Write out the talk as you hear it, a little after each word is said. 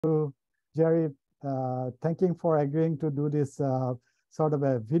Jerry. Thank you for agreeing to do this sort of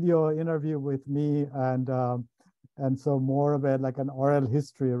a video interview with me, and so more of a like an oral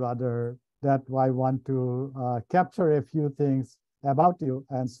history rather that I want to capture a few things about you.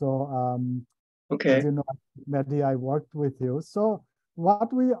 And so, Okay. as you know, Medhi, I worked with you. So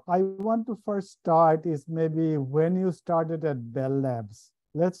I want to first start is maybe when you started at Bell Labs.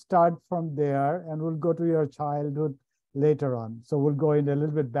 Let's start from there, and we'll go to your childhood later on. So we'll go in a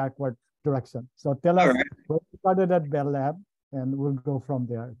little bit backward direction. So tell us when you started at Bell Lab, and we'll go from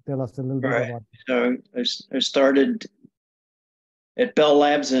there. Tell us a little bit about it. So I started at Bell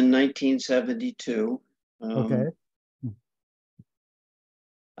Labs in 1972. Okay.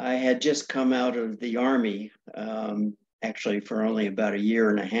 I had just come out of the Army, actually for only about a year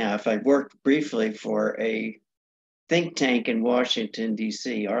and a half. I worked briefly for a think tank in Washington,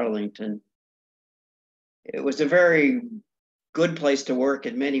 D.C., Arlington. It was a very good place to work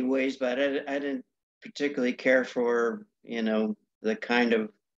in many ways, but I didn't particularly care for, the kind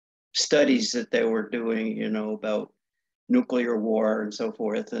of studies that they were doing, about nuclear war and so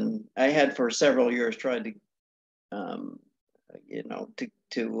forth. And I had for several years tried to,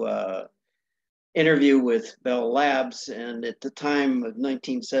 interview with Bell Labs. And at the time of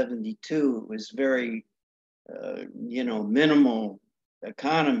 1972, it was very, minimal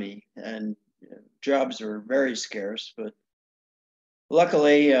economy and jobs were very scarce. But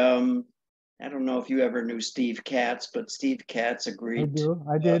luckily, I don't know if you ever knew Steve Katz, but Steve Katz agreed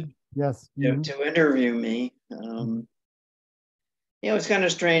I did. Yes. to interview me. It's kind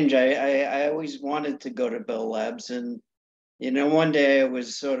of strange. I always wanted to go to Bell Labs, and one day I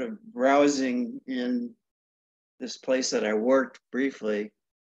was sort of browsing in this place that I worked briefly,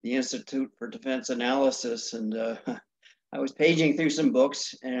 the Institute for Defense Analysis, and I was paging through some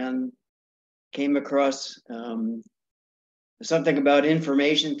books and came across something about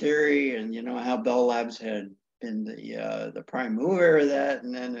information theory, and how Bell Labs had been the prime mover of that,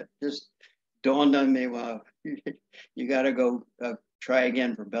 and then it just dawned on me, well, you got to go try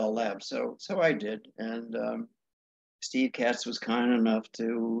again for Bell Labs. So I did, and Steve Katz was kind enough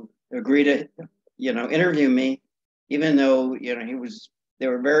to agree to, interview me, even though they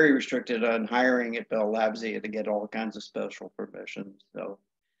were very restricted on hiring at Bell Labs. They had to get all kinds of special permissions. So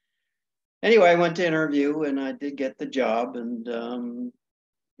anyway, I went to interview and I did get the job, and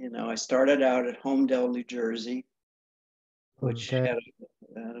I started out at Homedale, New Jersey, which had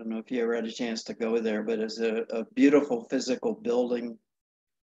I don't know if you ever had a chance to go there, but it's a beautiful physical building,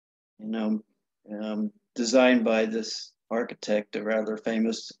 designed by this architect, a rather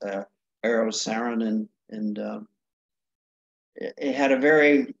famous Eero Saarinen, and it had a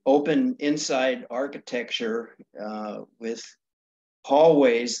very open inside architecture with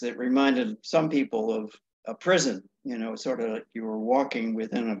hallways that reminded some people of a prison, sort of like you were walking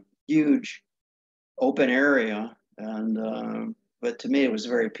within a huge open area. And but to me, it was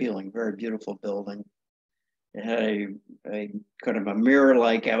very appealing, very beautiful building. It had a kind of a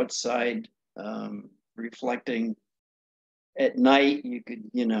mirror-like outside, reflecting at night. You could,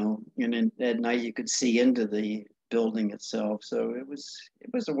 and at night you could see into the building itself. So it was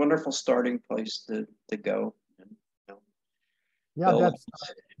a wonderful starting place to go. Yeah, that's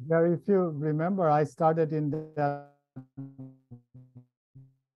very. If you remember, I started in that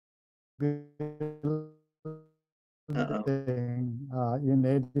building in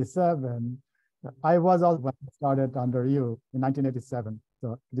 '87. I was also when I started under you in 1987.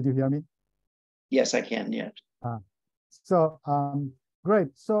 So did you hear me? Yes, I can. Yes. So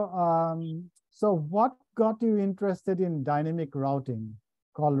great. So what got you interested in dynamic routing,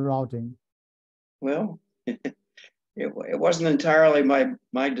 call routing? Well, it wasn't entirely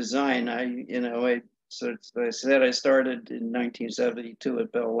my design. I said I started in 1972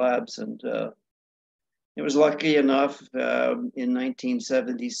 at Bell Labs, and it was lucky enough in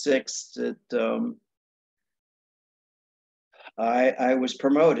 1976 that I was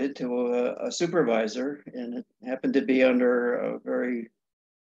promoted to a supervisor, and it happened to be under a very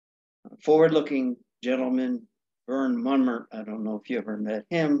forward-looking gentleman, Vern Munmer. I don't know if you ever met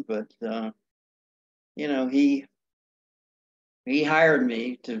him, but he hired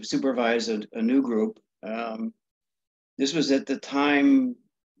me to supervise a new group. This was at the time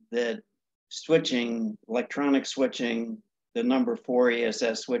that electronic switching, the number 4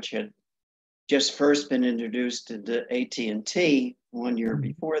 ESS switch had just first been introduced to AT&T 1 year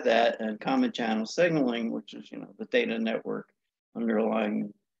before that, and common channel signaling, which is the data network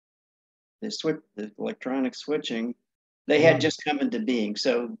underlying the electronic switching, they had just come into being.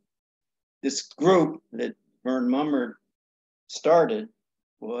 So this group that Vern Mummer started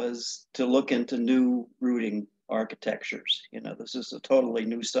was to look into new routing architectures. This is a totally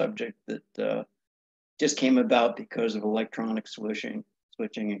new subject that just came about because of electronic switching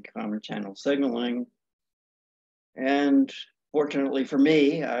and common channel signaling. And fortunately for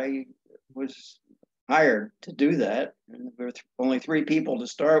me, I was hired to do that. And there were only 3 people to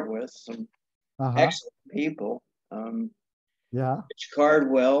start with, some excellent people. Rich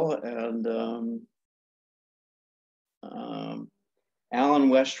Cardwell and Alan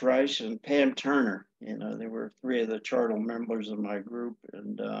Westreich and Pam Turner. They were 3 of the charter members of my group.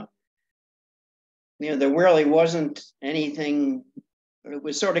 And, there really wasn't anything. It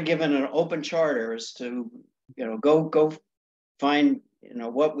was sort of given an open charter as to, go find,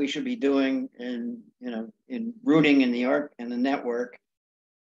 what we should be doing in routing in the network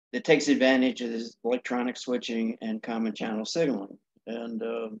that takes advantage of this electronic switching and common channel signaling. And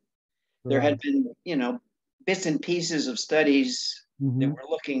there had been, bits and pieces of studies that were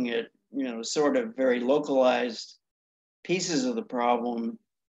looking at, sort of very localized pieces of the problem,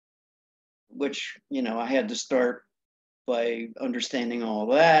 which, I had to start by understanding all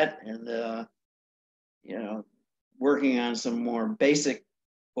that and, working on some more basic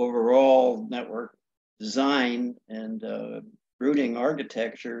overall network design and routing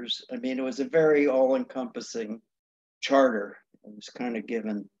architectures. I mean, it was a very all-encompassing charter. It was kind of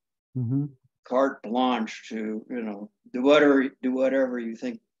given carte blanche to, do whatever you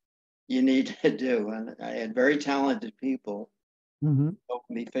think you need to do. And I had very talented people help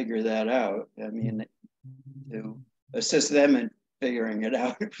me figure that out. I mean, to assist them in figuring it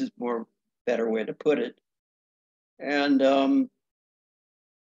out, which is more better way to put it. And Vern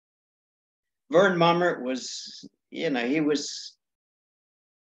Mummert was, he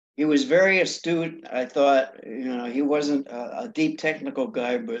was very astute. I thought, he wasn't a deep technical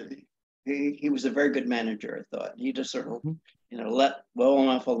guy, but he was a very good manager, I thought. He just sort of, let well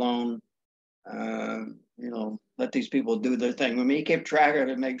enough alone, let these people do their thing. I mean, he kept track of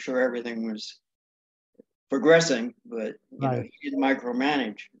it to make sure everything was progressing, but he didn't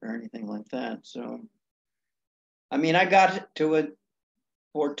micromanage or anything like that. So, I mean, I got to it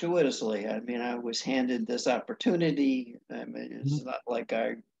fortuitously. I mean, I was handed this opportunity. I mean, it's not like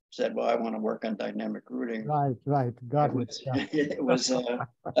I said, well, I want to work on dynamic routing. Right. Got it. It was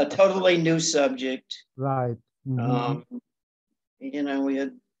a totally new subject. Right. We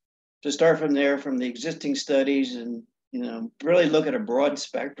had to start from there, from the existing studies, and really look at a broad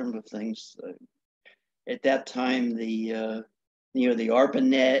spectrum of things. At that time, the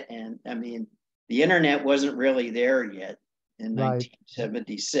ARPANET, and I mean, the internet wasn't really there yet in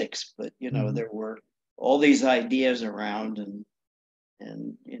 1976, but there were all these ideas around, and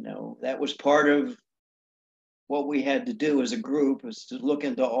that was part of what we had to do as a group, was to look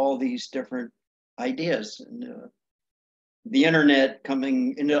into all these different ideas. And the internet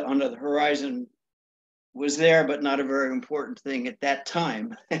coming under the horizon was there, but not a very important thing at that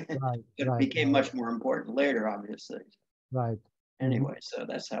time. It became much more important later, obviously. Right. Anyway, so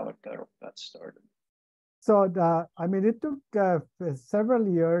that's how it got started. So, I mean, it took several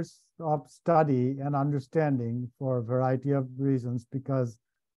years of study and understanding for a variety of reasons, because,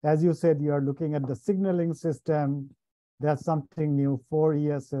 as you said, you are looking at the signaling system. That's something new. 4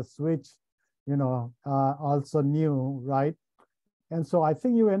 ESS switch, also new, right? And so I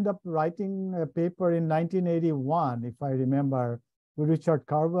think you end up writing a paper in 1981, if I remember, with Richard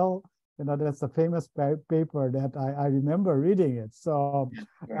Cardwell. That's a famous paper that I remember reading it. So,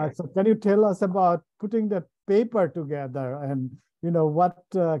 so can you tell us about putting that paper together, and what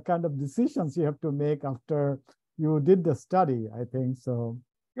kind of decisions you have to make after you did the study? I think so.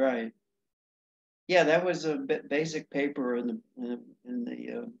 Right. Yeah, that was a basic paper in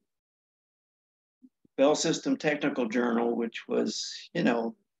the Bell System Technical Journal, which was, it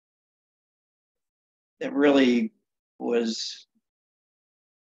really was.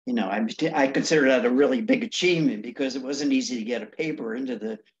 I consider that a really big achievement, because it wasn't easy to get a paper into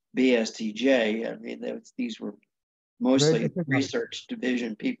the BSTJ. I mean, these were mostly research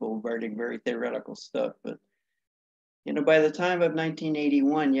division people writing very theoretical stuff. But, by the time of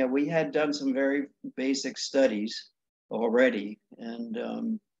 1981, we had done some very basic studies already, and,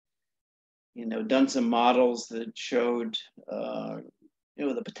 done some models that showed,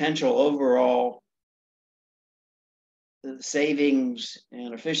 the potential overall the savings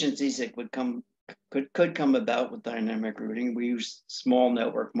and efficiencies that could come about with dynamic routing. We used small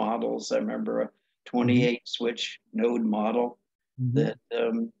network models. I remember a 28 switch node model that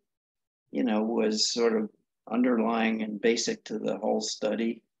was sort of underlying and basic to the whole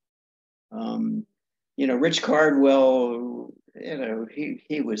study. Rich Cardwell,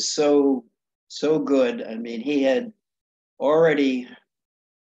 he was so good. I mean, he had already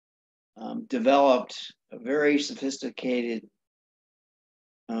developed a very sophisticated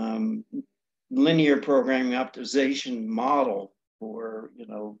linear programming optimization model for,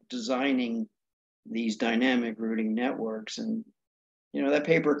 designing these dynamic routing networks. And, that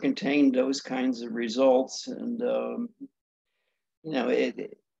paper contained those kinds of results. And,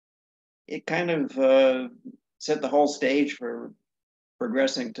 it kind of set the whole stage for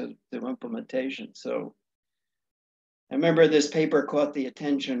progressing to implementation. So I remember this paper caught the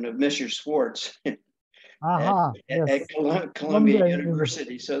attention of Mr. Schwartz Aha, yes. at Columbia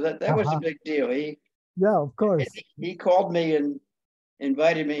University. So that was a big deal. Yeah, of course. He called me and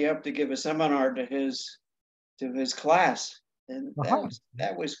invited me up to give a seminar to his class, and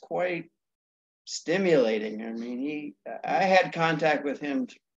that was quite stimulating. I mean, I had contact with him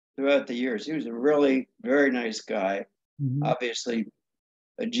throughout the years. He was a really very nice guy, obviously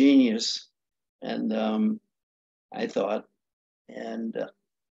a genius, and I thought, and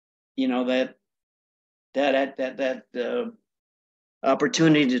that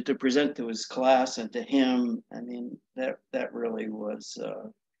opportunity to present to his class and to him, I mean, that really was,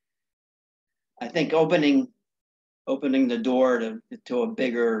 I think, opening the door to a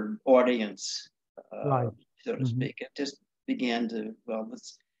bigger audience, so to speak. It just began to,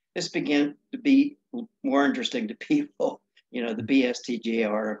 this began to be more interesting to people. The BSTG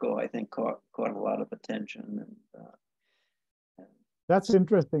article, I think, caught a lot of attention. And that's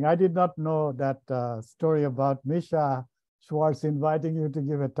interesting. I did not know that story about Misha Schwartz inviting you to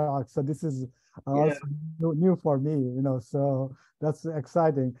give a talk. So this is also new for me, so that's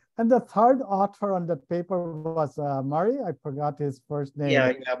exciting. And the third author on that paper was Murray. I forgot his first name.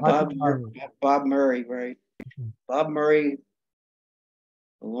 Yeah, Bob Murray, right? Bob Murray,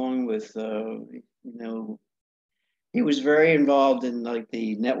 along with, he was very involved in like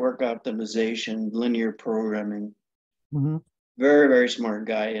the network optimization, linear programming. Very, very smart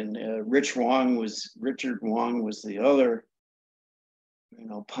guy. And Richard Wong was the other,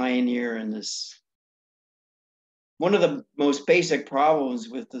 pioneer in this. One of the most basic problems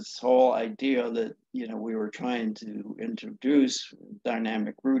with this whole idea that, we were trying to introduce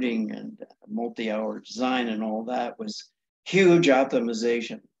dynamic routing and multi-hour design and all that was huge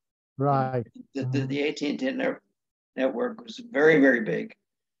optimization. Right. The AT&T network was very, very big.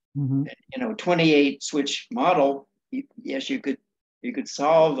 28 switch model. Yes, you could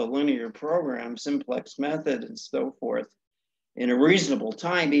solve a linear program, simplex method, and so forth in a reasonable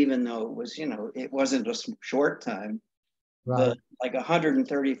time, even though it was, it wasn't a short time. Right. But like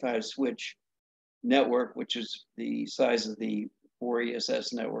 135 switch network, which is the size of the 4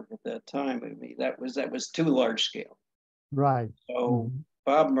 ESS network at that time, I mean, that was too large scale. Right. So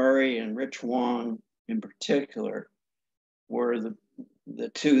Bob Murray and Rich Wong in particular were the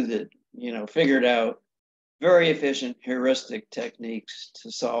two that, figured out very efficient heuristic techniques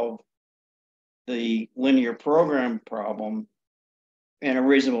to solve the linear program problem in a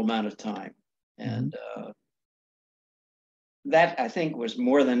reasonable amount of time. And that, I think, was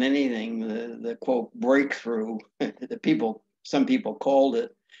more than anything the quote breakthrough that some people called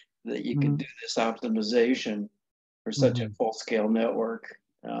it, that you could do this optimization for such a full-scale network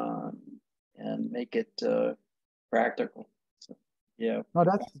and make it practical. So, yeah. No,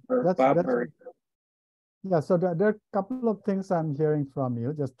 that's Bob Murray. Yeah, so there are a couple of things I'm hearing from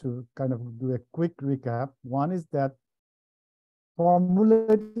you, just to kind of do a quick recap. One is that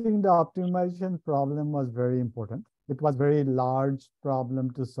formulating the optimization problem was very important. It was a very large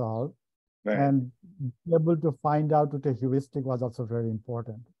problem to solve. Right. And be able to find out what a heuristic was also very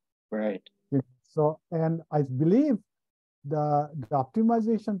important. Right. So, and I believe the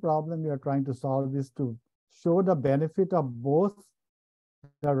optimization problem you're trying to solve is to show the benefit of both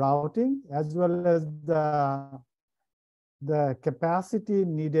the routing as well as the capacity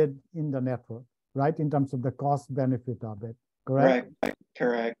needed in the network, right? In terms of the cost benefit of it, correct? Right,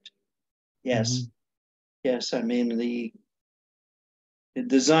 correct. Yes. Yes, I mean the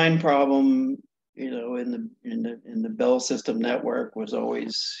design problem, in the Bell system network was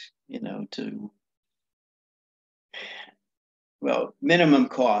always, minimum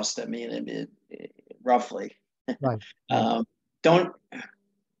cost. I mean, roughly. Right.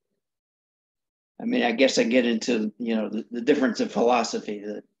 I guess I get into, the difference of philosophy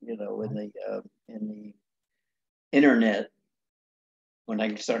that, in the internet, when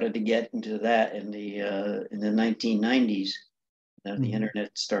I started to get into that in the 1990s, the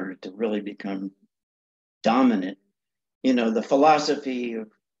internet started to really become dominant. The philosophy of,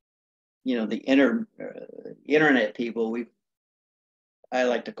 the internet people, I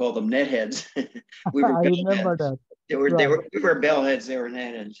like to call them netheads. We were I remember that. we were bellheads, they were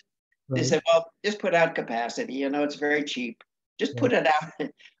netheads. They Right. said, well, just put out capacity, it's very cheap. Just put it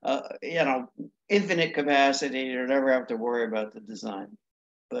out, you know, infinite capacity. You never have to worry about the design.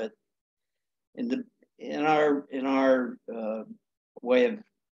 But in our way of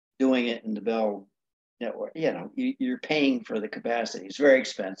doing it in the Bell network, you know, you're paying for the capacity. It's very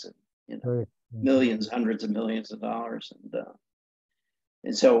expensive, you know, millions, hundreds of millions of dollars,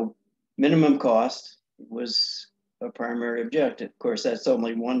 and so minimum cost was a primary objective. Of course, that's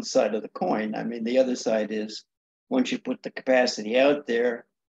only one side of the coin. I mean, the other side is once you put the capacity out there,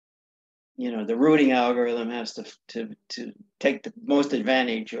 you know, the routing algorithm has to take the most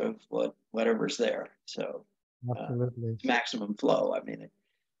advantage of whatever's there. So absolutely maximum flow. I mean,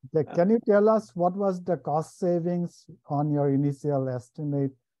 can you tell us what was the cost savings on your initial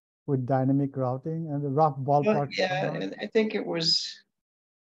estimate with dynamic routing and the rough ballpark? Yeah, I think it was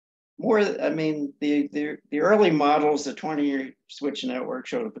more. I mean, the early models, the 20-year switch network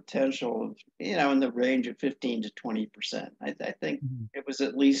showed a potential of, you know, in the range of 15 to 20%. I think it was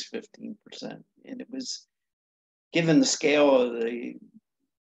at least 15%, and it was given the scale of the,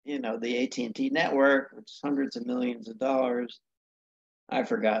 you know, the AT&T network, which is hundreds of millions of dollars. I've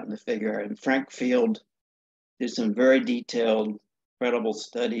forgotten the figure. And Frank Field did some very detailed, credible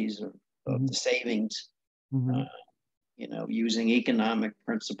studies of the savings. You know, using economic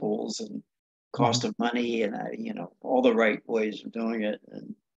principles and cost of money and, you know, all the right ways of doing it.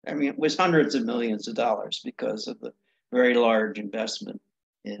 And I mean, it was hundreds of millions of dollars because of the very large investment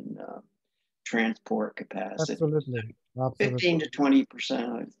in transport capacity. Absolutely. 15 to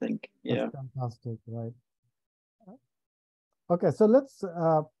 20%, I think. Yeah. That's fantastic, right? Okay, so let's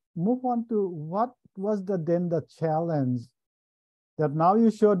move on to what was then the challenge that now you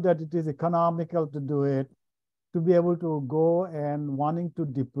showed that it is economical to do it, to be able to go and wanting to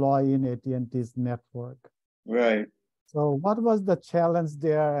deploy in AT&T's network. Right. So what was the challenge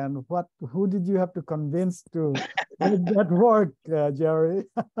there, and who did you have to convince to make that work, Jerry?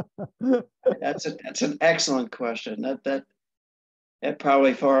 That's an excellent question. That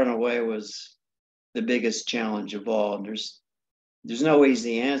probably far and away was the biggest challenge of all. And there's no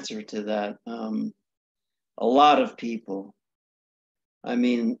easy answer to that. A lot of people, I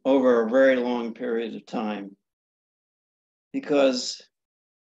mean, over a very long period of time, because,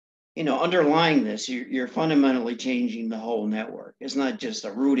 you know, underlying this, you're fundamentally changing the whole network. It's not just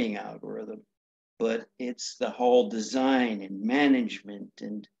a routing algorithm, but it's the whole design and management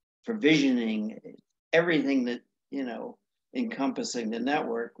and provisioning, everything that, you know, encompassing the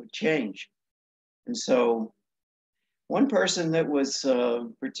network would change. And so one person that was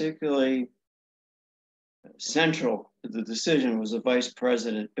particularly central to the decision was the Vice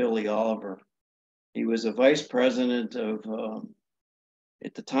President, Billy Oliver. He was a vice president of,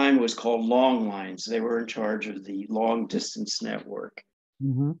 at the time it was called Long Lines. They were in charge of the long distance network.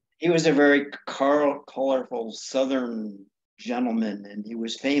 He was a very colorful Southern gentleman, and he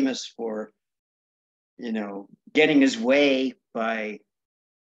was famous for, you know, getting his way by,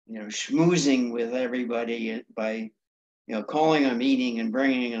 you know, schmoozing with everybody by, you know, calling a meeting and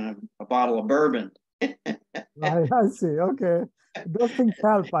bringing in a bottle of bourbon. I see. Okay. Those things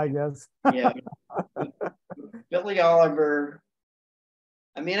help, I guess. Yeah. Billy Oliver,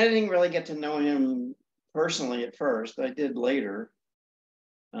 I mean, I didn't really get to know him personally at first. I did later,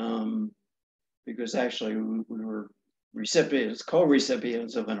 because actually we were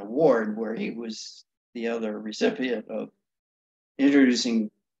co-recipients of an award where he was the other recipient of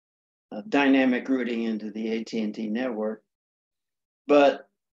introducing dynamic routing into the AT&T network. But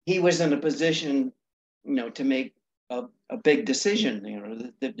he was in a position, you know, to make a big decision, you know,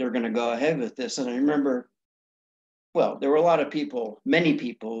 that they're going to go ahead with this. And I remember, well, there were a lot of people, many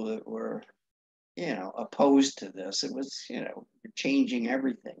people that were, you know, opposed to this. It was, you know, changing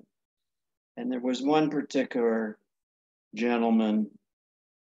everything. And there was one particular gentleman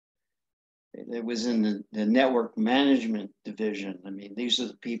that was in the network management division. I mean, these are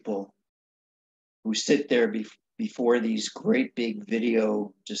the people who sit there before these great big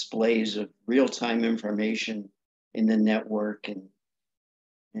video displays of real-time information in the network.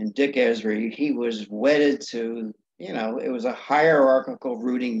 And Dick Esri, he was wedded to, you know, it was a hierarchical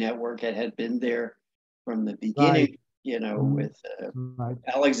routing network. It had been there from the beginning, right. You know, with right.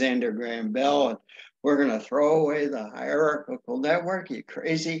 Alexander Graham Bell, and we're going to throw away the hierarchical network. You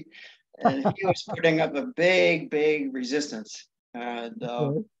crazy? And he was putting up a big resistance. And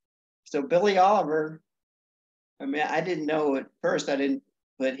so Billy Oliver, I mean, I didn't know at first,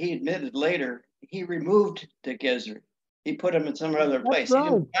 but he admitted later, he removed Dick Esri. He put him in some other place.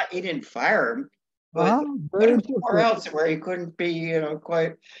 Right. He didn't fire him, but put him somewhere else where he couldn't be, you know,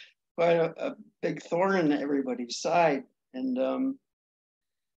 quite a big thorn in everybody's side. And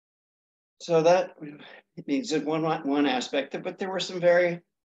So that means that one aspect, but there were some very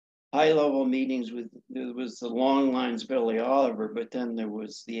high level meetings with, there was the long lines Billy Oliver, but then there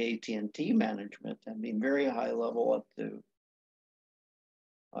was the AT&T management. I mean, very high level up to,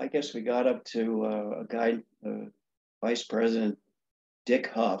 I guess we got up to a guy, Vice President Dick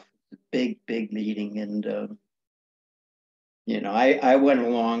Huff, big meeting. And, I went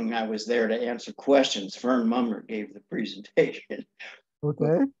along, I was there to answer questions. Vern Mummer gave the presentation.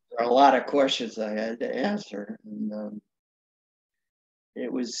 Okay. There are a lot of questions I had to answer. And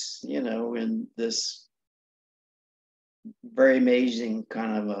it was, in this very amazing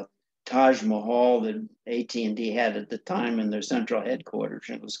kind of a Taj Mahal that AT&T had at the time in their central headquarters.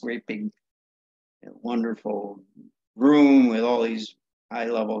 And it was a great big, wonderful room with all these high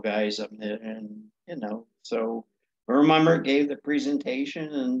level guys up there. And, so Vermummer gave the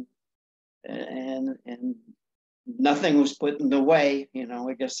presentation and nothing was put in the way.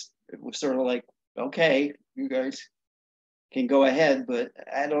 I guess it was sort of like, okay, you guys can go ahead, but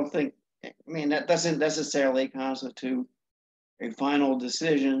I don't think, that doesn't necessarily constitute a final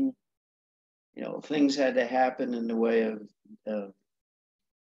decision. Things had to happen in the way of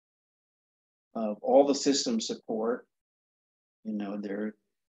all the system support. There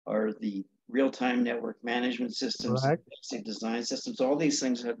are the real-time network management systems, Right. basic design systems, all these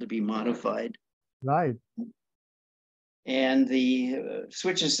things had to be modified. Right. And the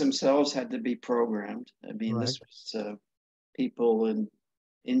switches themselves had to be programmed. I mean, Right. this was people in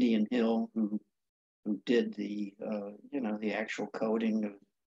Indian Hill who did the the actual coding of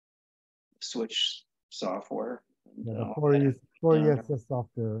switch software. Yeah, the 4ESS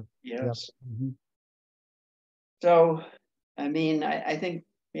software. Yes. Yep. Mm-hmm. So, I think,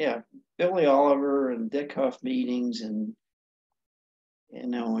 yeah, Billy Oliver and Dick Huff meetings and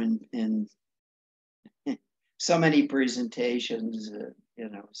so many presentations,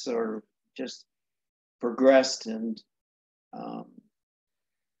 sort of just progressed. And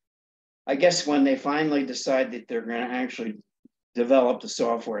I guess when they finally decide that they're going to actually develop the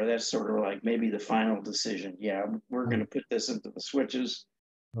software, that's sort of like maybe the final decision. Yeah, we're going to put this into the switches,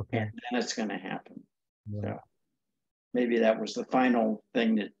 Okay. and then it's going to happen. Yeah. So maybe that was the final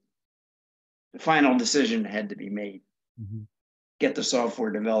thing, that the final decision had to be made. Mm-hmm. Get the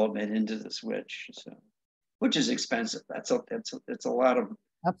software development into the switch, so, which is expensive. It's a lot of,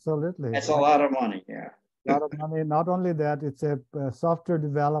 Absolutely. that's a lot of money. Yeah. A lot of money. Not only that, it's a software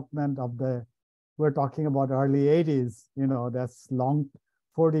development we're talking about early 80s, that's long,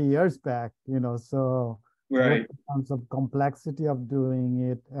 40 years back, so both Right. in terms of complexity of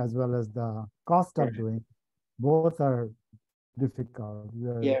doing it as well as the cost of doing it, both are difficult.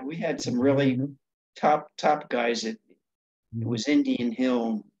 Yeah, we had some really top guys. It was Indian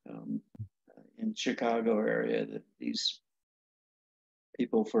Hill in Chicago area, that these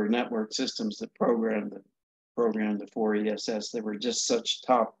people for network systems that programmed the 4ESS, they were just such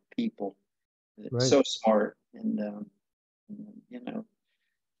top people, Right. so smart. And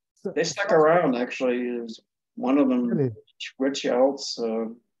they stuck around. Actually, it was one of them, really? Rich Eltz.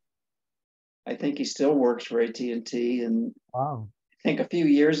 I think he still works for AT&T. And wow. I think a few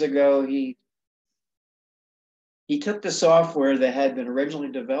years ago, he took the software that had been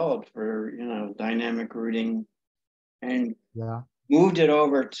originally developed for, dynamic routing, and moved it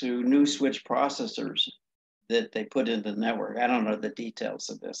over to new switch processors that they put into the network. I don't know the details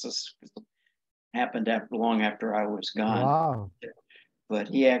of this. This happened long after I was gone. Wow. But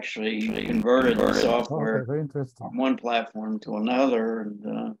he actually converted the software from one platform to another.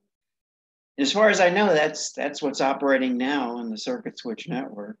 And as far as I know, that's what's operating now in the circuit switch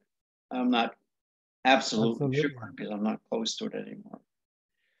network. I'm not absolutely sure, because I'm not close to it anymore.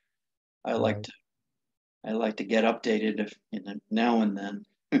 I like to get updated now and then.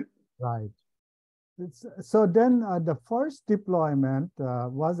 Right. So then the first deployment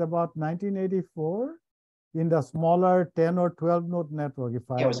was about 1984 in the smaller 10 or 12 node network.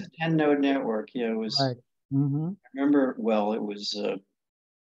 It was a 10 node network. Yeah, it was. Right. Mm-hmm. I remember well. It was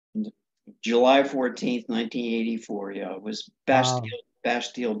July 14th, 1984. Yeah, it was Bastille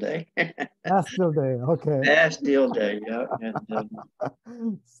Day. Bastille Day. Okay. Bastille Day. Yeah.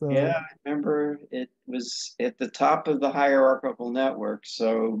 And, yeah, I remember it was at the top of the hierarchical network.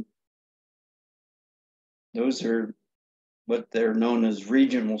 So those are what they're known as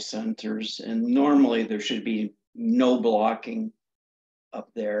regional centers. And normally there should be no blocking up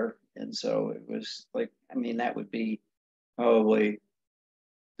there. And so it was like, that would be probably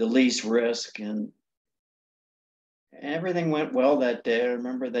the least risk. And everything went well that day. I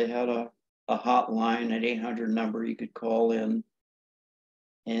remember they had a hotline, an 800 number you could call in,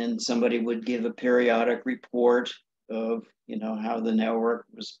 and somebody would give a periodic report of, how the network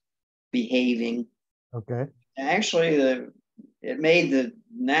was behaving. Okay. Actually, it made the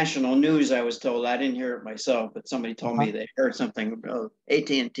national news, I was told. I didn't hear it myself, but somebody told me they heard something about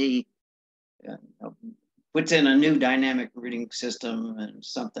AT&T puts in a new dynamic routing system and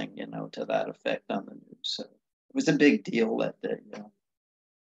something, to that effect on the news. So it was a big deal that day.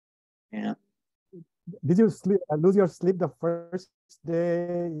 Yeah. Did you lose your sleep the first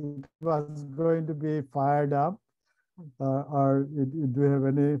day it was going to be fired up? Or do you have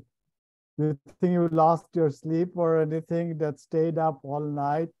any, do you think you lost your sleep or anything that stayed up all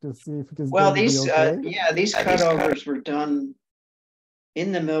night to see if it is Well, going to be okay? these cutovers were done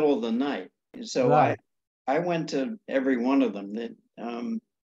in the middle of the night. So right. I went to every one of them.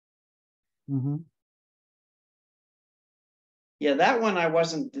 Yeah, that one I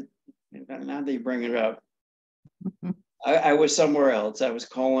wasn't, now that you bring it up, I was somewhere else. I was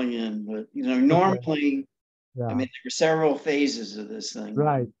calling in, but normally, Yeah. I mean, there were several phases of this thing.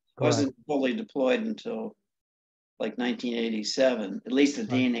 Right. It wasn't fully deployed until like 1987, at least the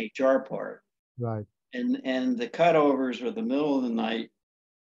DNHR part. Right. And the cutovers were the middle of the night,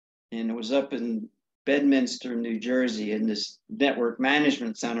 and it was up in Bedminster, New Jersey, in this network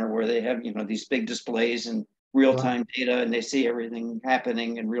management center where they have, these big displays and real-time data, and they see everything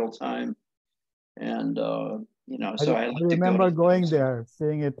happening in real time. And so I remember going there,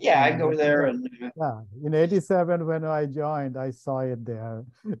 seeing it. Yeah, I go there, and yeah, in '87 when I joined, I saw it there.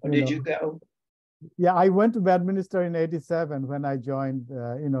 Did you go? Yeah, I went to Bedminster in '87 when I joined,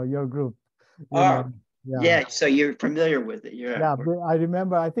 your group. Yeah. So you're familiar with it. Yeah, I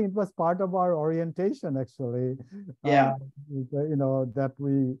remember. I think it was part of our orientation, actually. Yeah. That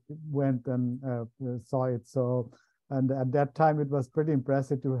we went and saw it. So, and at that time, it was pretty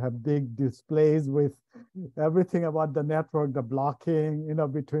impressive to have big displays with everything about the network, the blocking,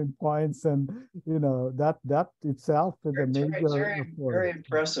 between points, and that itself is a major. Very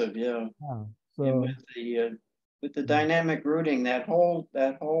impressive. Yeah. So and with the dynamic routing, that whole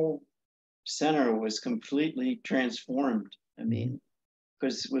center was completely transformed. I mean,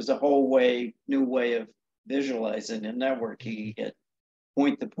 because it was a whole new way of visualizing a network. You get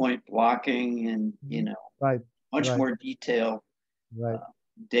point-to-point blocking and much more detail,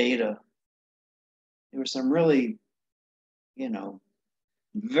 data. There was some really,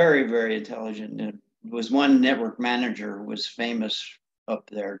 very, very intelligent. There was one network manager who was famous up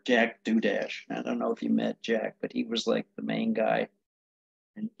there, Jack Dudash. I don't know if you met Jack, but he was like the main guy,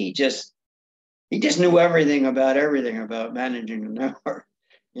 and he just knew everything about managing a network.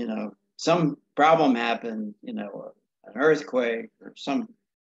 Some problem happened, an earthquake or some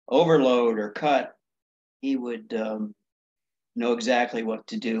overload or cut, he would know exactly what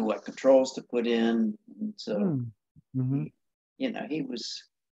to do, what controls to put in. And so, he was,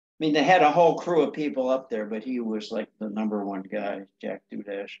 I mean, they had a whole crew of people up there, but he was like the number one guy, Jack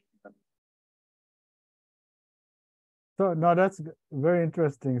Dudash. So, no, that's very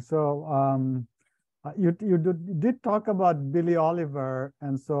interesting. So, you did talk about Billy Oliver,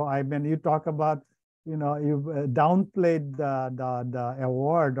 and so you talk about you downplayed the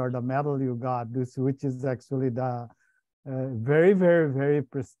award or the medal you got, which is actually the very, very, very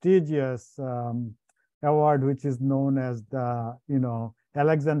prestigious award, which is known as the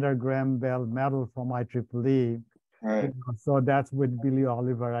Alexander Graham Bell Medal from IEEE. Right. So that's with Billy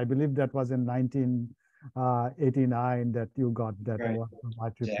Oliver. I believe that was in 1989 that you got that award from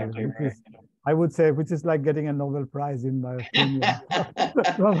IEEE. Exactly right. I would say, which is like getting a Nobel Prize in my opinion.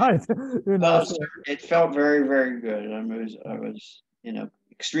 It felt very, very good. I was,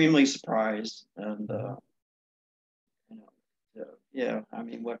 extremely surprised, and yeah. I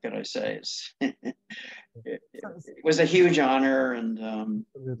mean, what could I say? It was a huge honor, and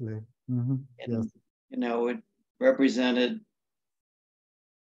absolutely. Yes. It represented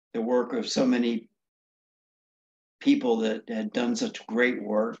the work of so many people that had done such great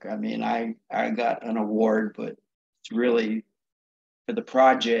work. I mean, I got an award, but it's really for the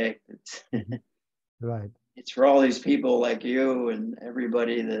project. It's right. It's for all these people like you and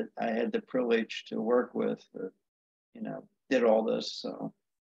everybody that I had the privilege to work with that, did all this. So,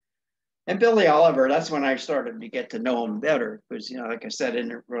 and Billy Oliver, that's when I started to get to know him better because, like I said, I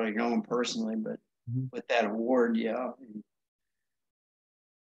didn't really know him personally, but with that award, we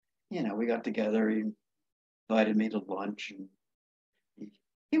got together. He invited me to lunch, and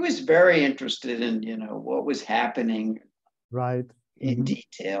he was very interested in, what was happening, right, in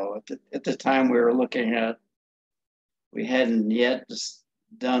detail. At the time, we hadn't yet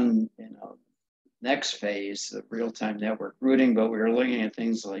done, next phase of real-time network routing, but we were looking at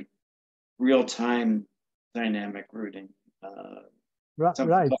things like real-time dynamic routing.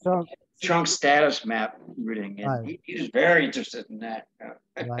 Right. So trunk status map routing, and he was very interested in that.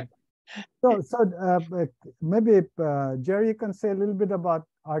 Right. Maybe Jerry, you can say a little bit about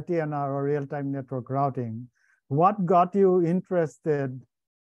RTNR or real-time network routing. What got you interested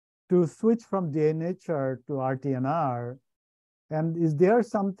to switch from DNHR to RTNR? And is there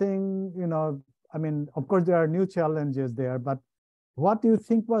something, I mean, of course, there are new challenges there, but what do you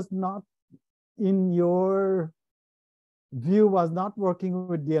think was not, in your view, was not working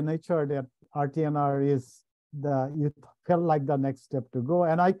with DNHR that RTNR is you felt like the next step to go?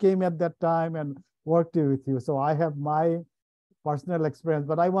 And I came at that time and worked with you. So I have my personal experience,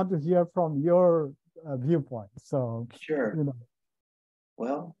 but I want to hear from your viewpoint. So, Sure.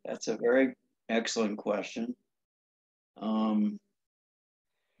 Well, that's a very excellent question.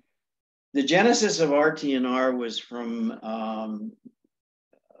 The genesis of RTNR was from a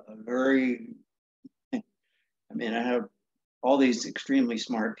very, I mean, I have all these extremely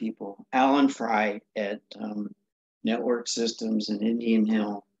smart people. Alan Fry at Network Systems in Indian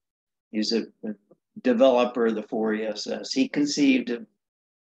Hill. He's a developer of the 4ESS. He conceived of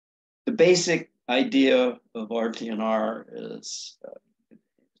the basic idea of RTNR is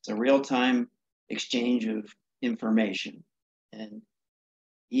it's a real-time exchange of information. And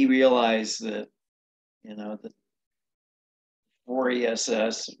he realized that, the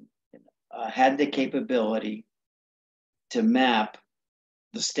 4ESS had the capability to map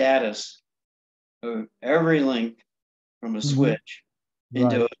the status of every link from a switch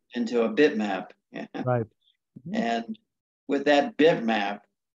into a bitmap. Right. And with that bitmap,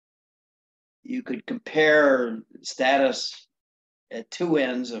 you could compare status at two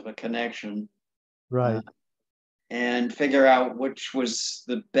ends of a connection, right, and figure out which was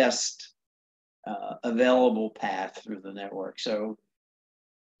the best available path through the network. So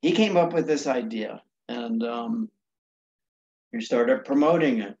he came up with this idea, and he started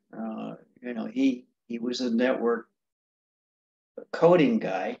promoting it. He was a network coding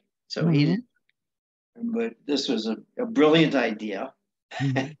guy, so he didn't. But this was a brilliant idea,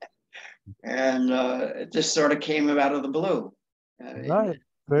 and it just sort of came out of the blue. Right,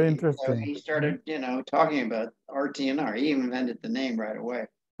 very interesting. So he started, talking about RTNR. He invented the name right away.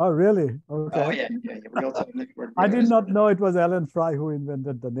 Oh, really? Okay. Oh, yeah, real-time network. I did not know it was Alan Fry who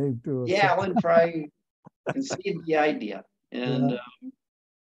invented the name too. Yeah, so. Alan Fry conceived the idea. And,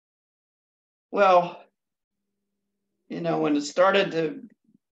 well, when it started to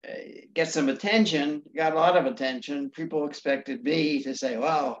get some attention, got a lot of attention, people expected me to say,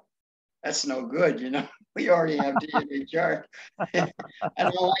 wow, that's no good, we already have DNHR. I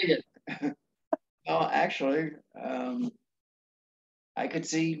don't like it. Well, actually, I could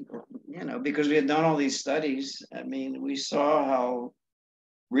see, because we had done all these studies, I mean, we saw how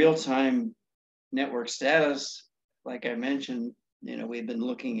real-time network status, like I mentioned, we've been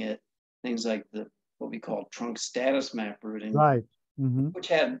looking at things like what we call trunk status map routing, right, which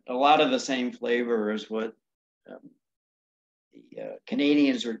had a lot of the same flavor as what the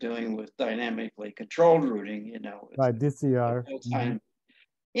Canadians were doing with dynamically controlled routing, right, DCR.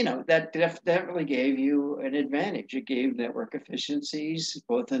 That definitely gave you an advantage. It gave network efficiencies,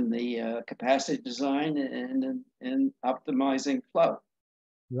 both in the capacity design and in optimizing flow.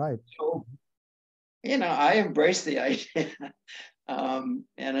 Right. So, I embraced the idea. And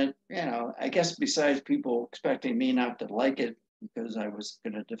I guess besides people expecting me not to like it because I was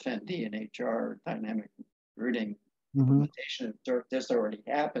going to defend DNHR dynamic routing implementation, this already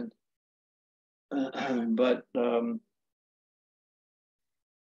happened. But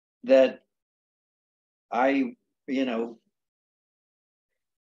that I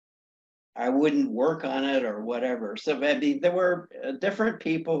wouldn't work on it or whatever. So I mean, there were different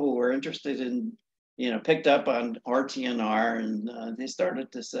people who were interested in, picked up on RTNR, and they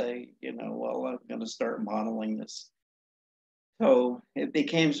started to say, well, I'm going to start modeling this. So it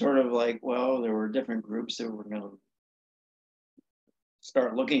became sort of like, well, there were different groups that were going to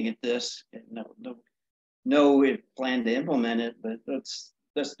start looking at this. We planned to implement it, but let's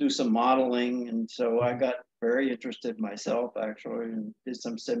do some modeling. And so I got very interested myself, actually, and did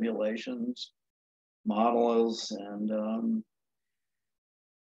some simulations, models, and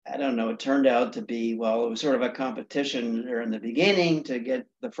I don't know, it turned out to be, well, it was sort of a competition there in the beginning to get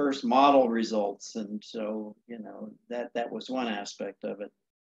the first model results. And so, that was one aspect of it.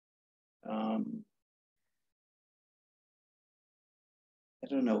 I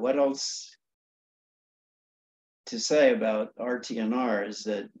don't know what else to say about RTNR is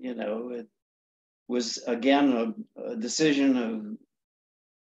that, it was, again, a decision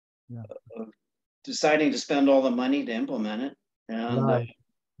of deciding to spend all the money to implement it. And, right.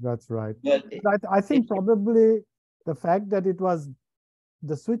 That's right. But I think probably the fact that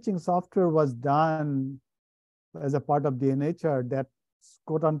the switching software was done as a part of DNHR, that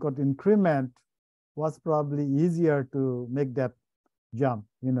quote unquote increment was probably easier to make that jump,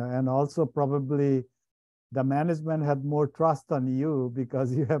 and also probably the management had more trust on you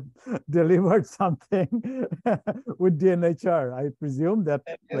because you have delivered something with DNHR. I presume that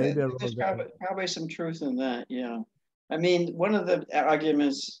played a role. There's probably some truth in that, yeah. I mean, one of the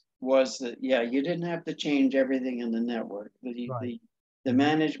arguments was that, yeah, you didn't have to change everything in the network. The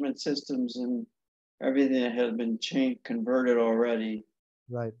management systems and everything that had been converted already,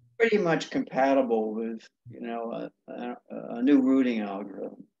 right, pretty much compatible with, a new routing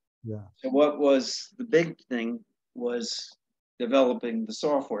algorithm. Yeah. So what was the big thing was developing the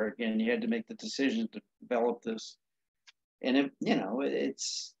software. Again, you had to make the decision to develop this, and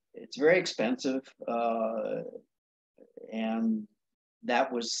it's very expensive, and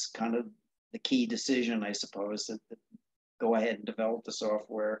that was kind of the key decision, I suppose, that go ahead and develop the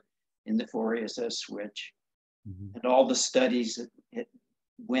software in the 4ESS switch, and all the studies that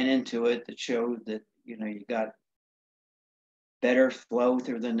went into it that showed that you got better flow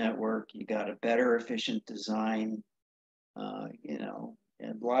through the network, you got a better efficient design, and a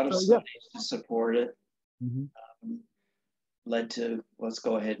lot of studies to support it, led to let's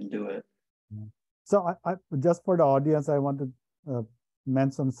go ahead and do it. So I just for the audience, I want to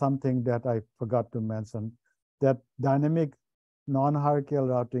mention something that I forgot to mention, that dynamic non-hierarchical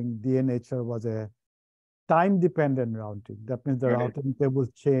routing, DNHR, was a time-dependent routing. That means the routing table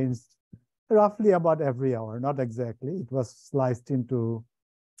changed roughly about every hour, not exactly. It was sliced into,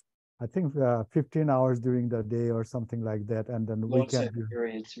 I think, 15 hours during the day or something like that, and then load set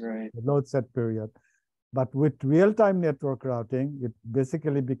periods, right? Load set period. But with real-time network routing, it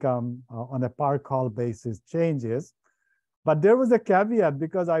basically become on a per call basis changes. But there was a caveat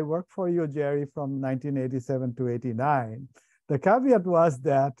because I worked for you, Jerry, from 1987 to 89. The caveat was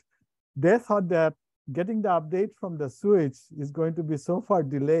that they thought that getting the update from the switch is going to be so far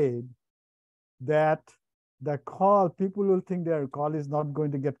delayed that the call, people will think their call is not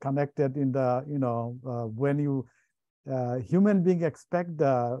going to get connected in the, when you human being expect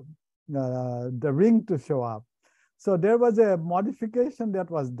the ring to show up. So there was a modification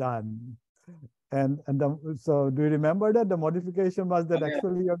that was done. So do you remember that? The modification was that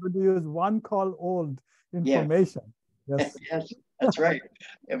actually you're going to use one call old information. Yes, yes, that's right.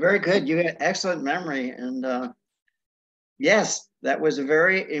 Very good. You had excellent memory. And yes, that was a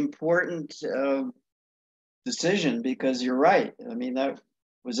very important decision because you're right. I mean, that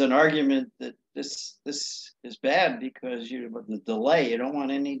was an argument that this is bad because the delay, you don't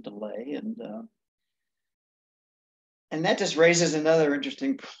want any delay. And that just raises another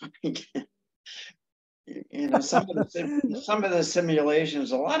interesting point. Some of the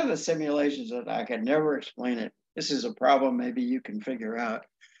simulations, a lot of the simulations that I could never explain it. This is a problem maybe you can figure out.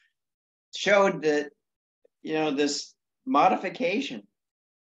 Showed that, this modification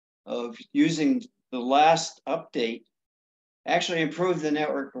of using the last update actually improved the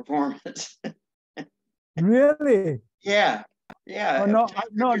network performance. Really? Yeah. Oh, no.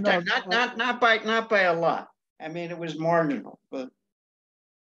 Not by a lot. I mean, it was marginal, but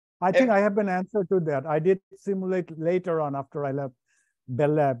I think I have an answer to that. I did simulate later on after I left Bell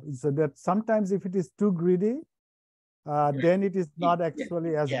Lab, so that sometimes if it is too greedy, then it is not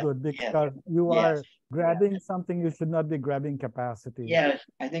actually as good because you are grabbing something you should not be grabbing capacity. Yeah,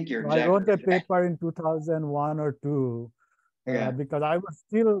 I think you're exactly. I wrote a paper in 2001 or 2 because I was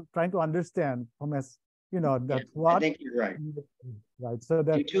still trying to understand from that's what. I think you're right. Right. So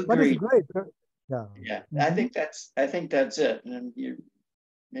that, but it's great. Yeah. Yeah. I think that's it, and you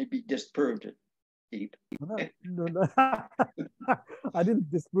maybe disproved it deep. No. I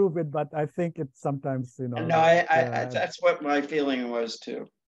didn't disprove it, but I think it's sometimes, No, that's what my feeling was too.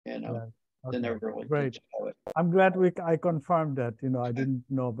 Okay. Never really great. I'm glad I confirmed that. I didn't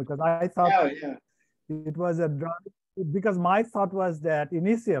know because I thought it was a drug. Because my thought was that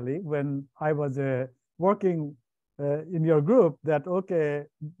initially, when I was working in your group, that okay,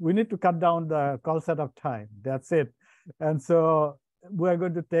 we need to cut down the call setup time. That's it, and so we're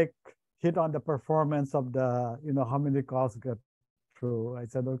going to take hit on the performance of the, how many calls get through. I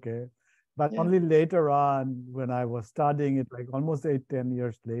said, okay. But only later on, when I was studying it, like almost 8-10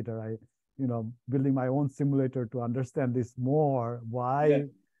 years later, I, building my own simulator to understand this more, why,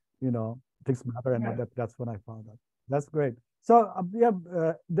 things matter. And that's when I found out. That's great. So,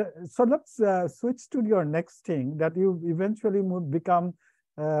 so let's switch to your next thing that you eventually become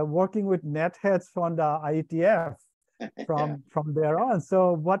working with netheads from the IETF. From there on.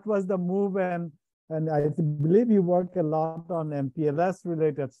 So what was the move, and I believe you work a lot on MPLS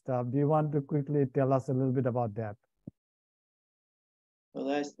related stuff. Do you want to quickly tell us a little bit about that?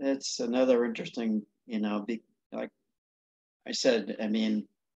 Well, that's another interesting, like I said, I mean,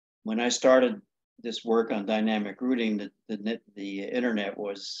 when I started this work on dynamic routing, the internet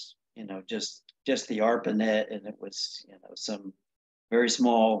was, you know, just the ARPANET, and it was, you know, some very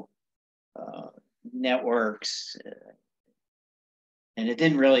small networks, and it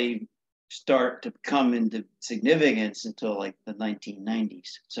didn't really start to come into significance until like the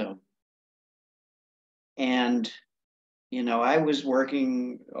 1990s. So, and you know, I was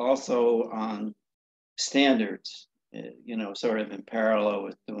working also on standards, you know, sort of in parallel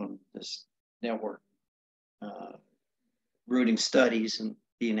with doing this network routing studies and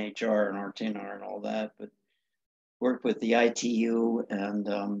DNHR and RTNR and all that, but worked with the ITU,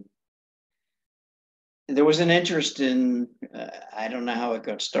 and there was an interest in, I don't know how it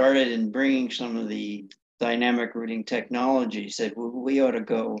got started, in bringing some of the dynamic routing technology. Said, well, we ought to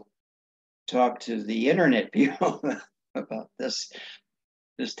go talk to the internet people about this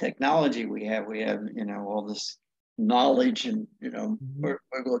technology we have. We have, you know, all this knowledge, and, you know, we're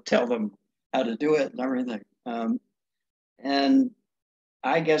going to tell them how to do it and everything. And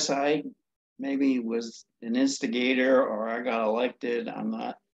I guess I maybe was an instigator, or I got elected, I'm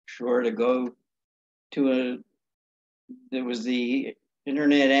not sure, to go to there was the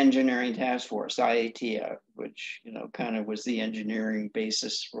Internet Engineering Task Force, IATF, which, you know, kind of was the engineering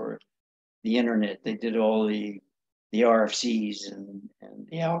basis for the internet. They did all the RFCs and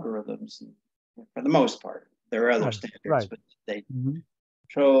the algorithms, and for the most part. There are other standards, but they.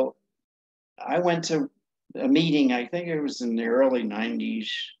 So I went to a meeting, I think it was in the early 90s,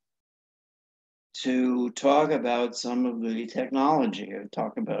 to talk about some of the technology,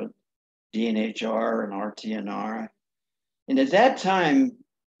 talk about DNHR and RTNR. And at that time,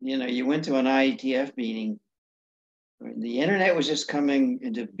 you know, you went to an IETF meeting, the internet was just coming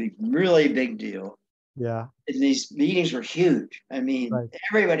into a really big deal. Yeah. And these meetings were huge. I mean,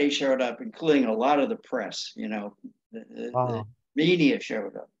 everybody showed up, including a lot of the press, you know, the media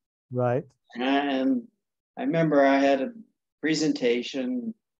showed up. Right. And I remember I had a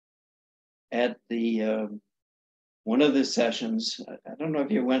presentation at the one of the sessions. I don't know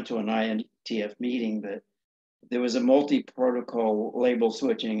if you went to an IETF meeting, but there was a multi-protocol label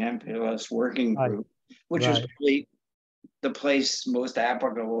switching MPLS working group, which was really the place most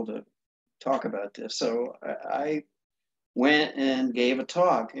applicable to talk about this. So I went and gave a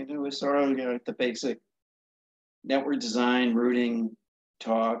talk, and it was sort of, you know, the basic network design routing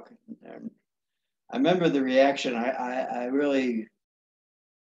talk. And I remember the reaction. I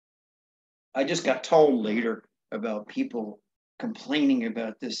just got told later about people complaining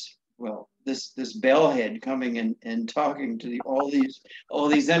about this. Well, this bellhead coming and talking to all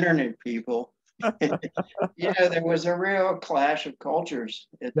these internet people. You know, there was a real clash of cultures.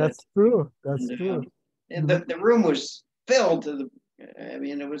 That's true. That's true. And the room was filled to the. I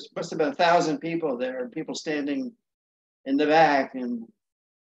mean, it must have been 1,000 people there, people standing in the back, and,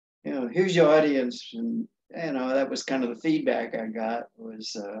 you know, here's your audience, and, you know, that was kind of the feedback I got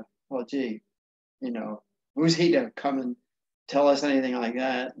was, well, gee, you know, who's he to come and tell us anything like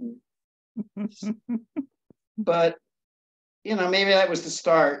that? And, but, you know, maybe that was the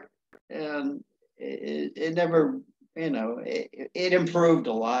start, and it never, you know, it improved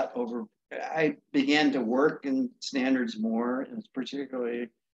a lot over. I began to work in standards more, and particularly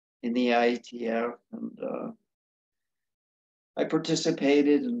in the IETF, and I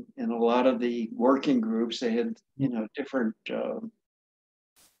participated in a lot of the working groups. They had, you know, different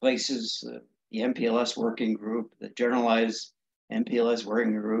places, the MPLS working group, the generalized MPLS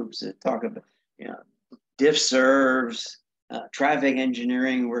working groups that talk about, you know, diff serves, traffic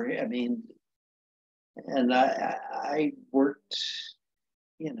engineering, where, I mean, and I worked,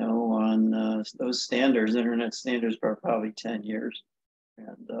 you know, on those standards, internet standards, for probably 10 years,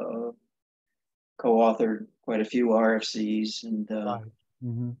 and co-authored quite a few RFCs, and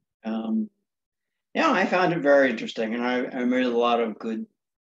yeah, I found it very interesting, and I made a lot of good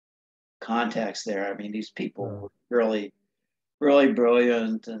contacts there. I mean, these people were really, really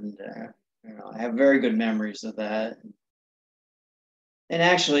brilliant, and you know, I have very good memories of that. And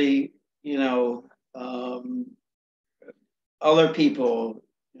actually, you know, other people,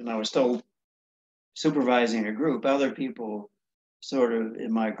 you know, I was still supervising a group. Other people, sort of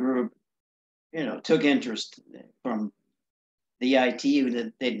in my group, you know, took interest from the ITU,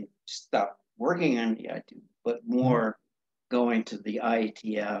 that they didn't stop working on the ITU, but more going to the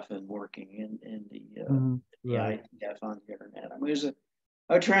IETF and working in the IETF on the internet. I mean, it was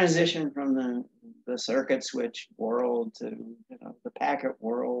a transition from the circuit switch world to, you know, the packet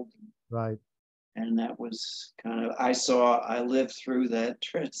world. Right. And that was kind of, I lived through that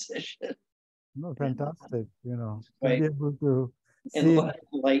transition. No, fantastic. You know, to be able to see.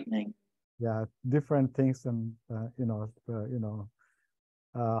 Enlightening. yeah, different things and,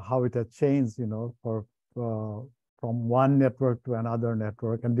 how it has changed, from one network to another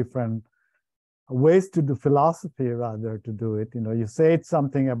network and different ways to do philosophy rather to do it. You say it's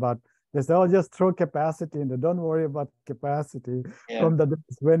something about, they say, oh, just throw capacity in there. Don't worry about capacity. Yeah. From the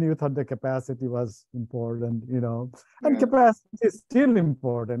days when you thought the capacity was important, and Yeah. capacity is still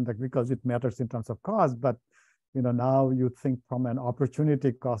important, like, because it matters in terms of cost, but now you think from an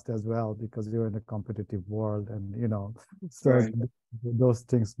opportunity cost as well, because you're in a competitive world, and so Right. those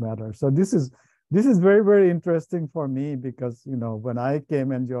things matter. So this is very, very interesting for me, because when I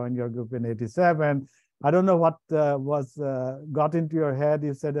came and joined your group in '87, I don't know what got into your head.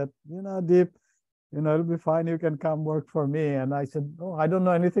 You said that, Deep, it'll be fine. You can come work for me. And I said, oh, I don't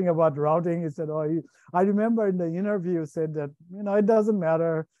know anything about routing. He said, oh, I remember in the interview you said that, it doesn't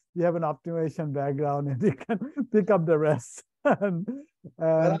matter. You have an optimization background and you can pick up the rest. and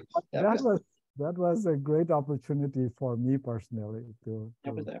Well, that was a great opportunity for me personally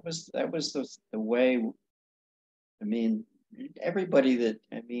that was the way. I mean, everybody that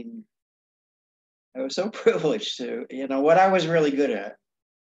I was so privileged to, what I was really good at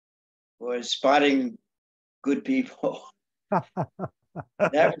was spotting good people.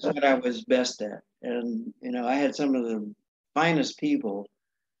 That was what I was best at. And, I had some of the finest people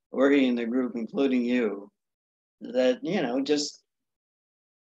working in the group, including you, that, just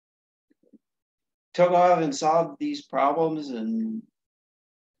took off and solved these problems and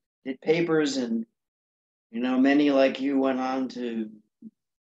did papers. And, many like you went on to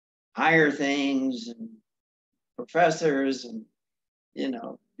hire things and professors and,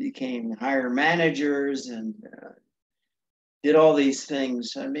 became hire managers and did all these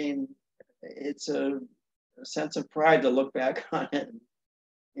things. I mean, it's a sense of pride to look back on it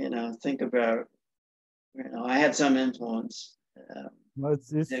and, think about, I had some influence.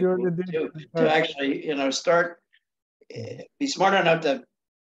 It's surely to actually, start, be smart enough to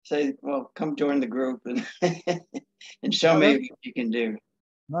say, well, come join the group and and show me what you can do.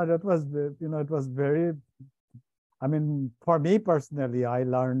 No, that was, it was very, for me personally, I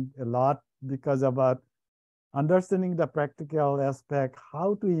learned a lot because about understanding the practical aspect,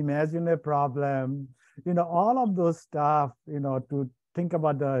 how to imagine a problem, all of those stuff, to think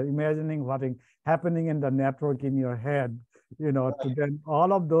about the imagining what is happening in the network in your head, to then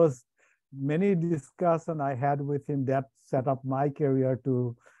all of those many discussion I had with him that set up my career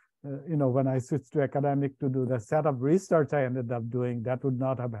to, when I switched to academic to do the set of research I ended up doing, that would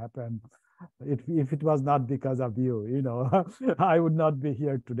not have happened if it was not because of you, I would not be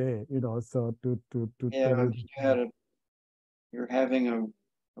here today, so yeah, you're having a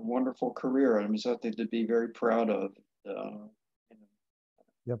wonderful career. Something to be very proud of.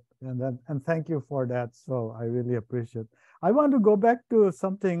 Yep, and thank you for that. So I really appreciate. I want to go back to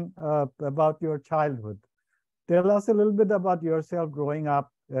something about your childhood. Tell us a little bit about yourself growing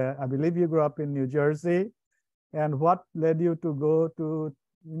up. I believe you grew up in New Jersey, and what led you to go to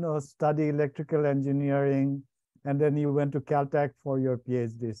study electrical engineering, and then you went to Caltech for your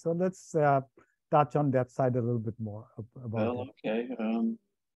PhD. So let's touch on that side a little bit more about it. Okay.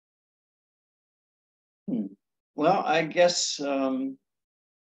 Well, I guess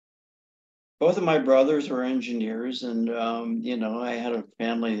both of my brothers were engineers, and I had a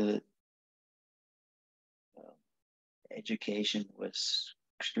family that education was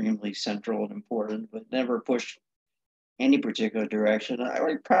extremely central and important, but never pushed any particular direction. I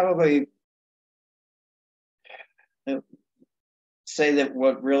would probably say that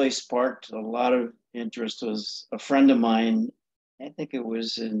what really sparked a lot of interest was a friend of mine. I think it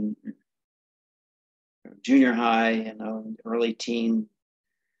was in junior high, early teen.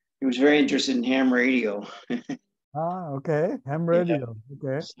 He was very interested in ham radio. Okay, ham radio.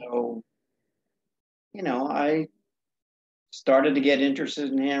 Okay. So, I started to get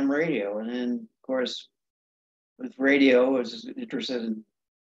interested in ham radio, and then, of course, with radio, I was interested in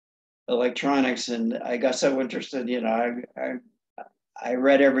electronics, and I got so interested. I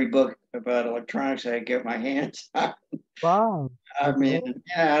read every book about electronics I could get my hands on. Wow.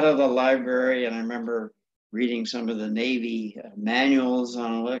 Out of the library, and I remember reading some of the Navy manuals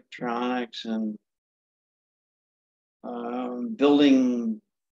on electronics and building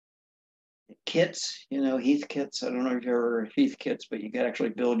kits, Heath kits. I don't know if you ever heard Heath kits, but you could actually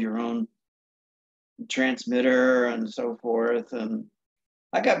build your own transmitter and so forth. And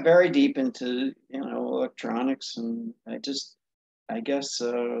I got very deep into, electronics, and I guess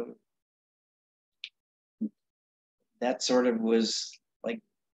that sort of was like,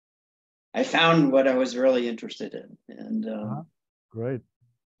 I found what I was really interested in. And great.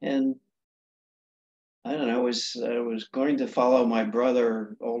 And I don't know, I was going to follow my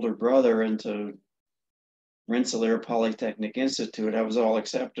older brother into Rensselaer Polytechnic Institute. I was all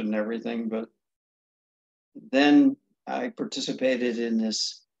accepted and everything, but then I participated in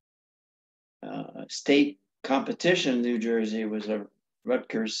this state competition. New Jersey was a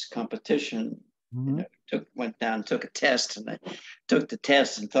Rutgers competition. Mm-hmm. Went down, took a test, and I took the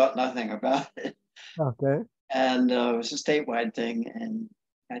test and thought nothing about it. Okay. And it was a statewide thing, and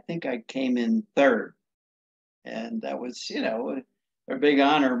I think I came in third, and that was, a big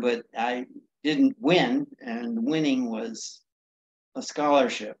honor. But I didn't win, and winning was a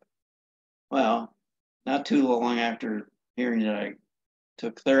scholarship. Well, not too long after hearing that I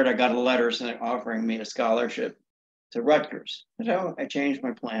took third, I got a letter offering me a scholarship to Rutgers. So I changed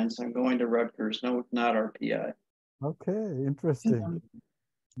my plans. I'm going to Rutgers, no, not RPI. Okay. Interesting.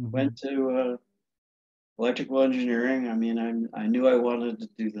 Mm-hmm. Went to electrical engineering. I mean, I knew I wanted to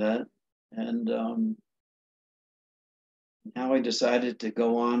do that. And now I decided to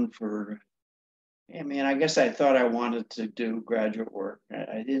go on I guess I thought I wanted to do graduate work.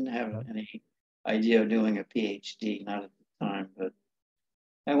 I didn't have any idea of doing a PhD, not at the time, but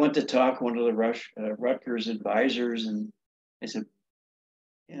I went to talk one of the Rutgers advisors, and I said,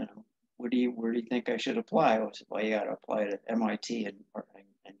 where do you think I should apply? I said, well, you got to apply to MIT and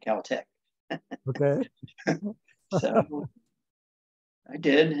Caltech. Okay. So I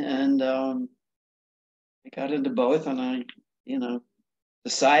did, and I got into both, and I,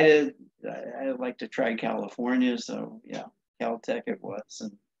 decided I'd like to try California. So yeah, Caltech it was,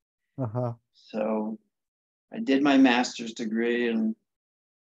 and Uh-huh. so I did my master's degree, and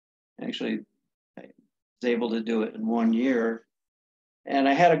actually I was able to do it in 1 year. And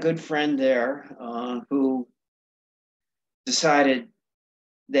I had a good friend there who decided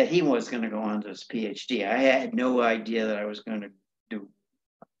that he was going to go on to his PhD. I had no idea that I was going to do.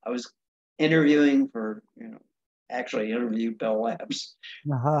 I was interviewing for, actually interviewed Bell Labs,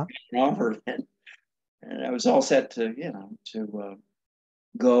 Uh-huh. and offered it, and I was all set to,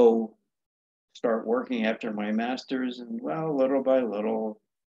 go start working after my master's. And well, little by little,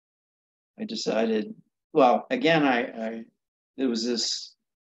 I decided. Well, again, I there was this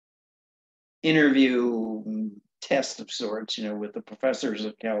interview test of sorts, with the professors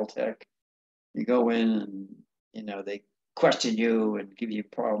at Caltech. You go in and, they question you and give you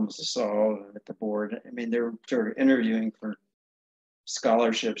problems to solve at the board. I mean, they're sort of interviewing for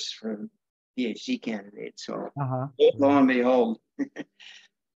scholarships for PhD candidates. So Uh-huh. lo and behold,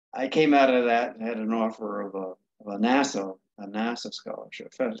 I came out of that and had an offer of a NASA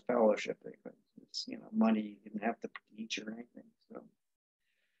scholarship, fellowship. It's, money, you didn't have to teach or anything. So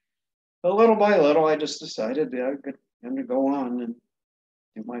but little by little, I just decided that I'm going to go on and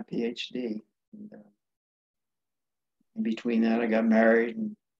do my PhD. And, in between that, I got married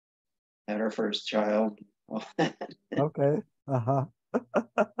and had our first child. Okay. Uh-huh.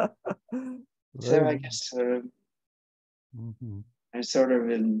 So Very I nice. guess Mm-hmm. I sort of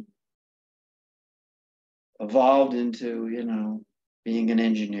evolved into, being an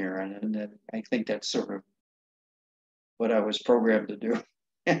engineer. And I think that's sort of what I was programmed to do.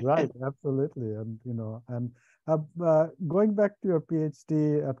 Right, absolutely. And going back to your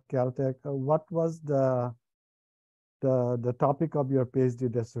PhD at Caltech, what was the topic of your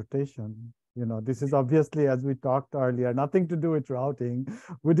PhD dissertation? This is obviously, as we talked earlier, nothing to do with routing.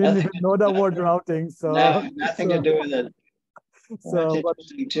 We didn't Nothing, even know the word routing. no, nothing to do with it. That's But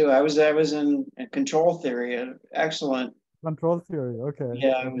interesting too. I was in control theory, excellent. control theory. Okay.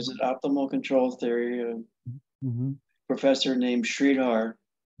 Yeah, I was in optimal control theory. A Mm-hmm. professor named Sridhar,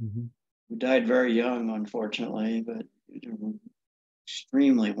 Mm-hmm. who died very young, unfortunately, but an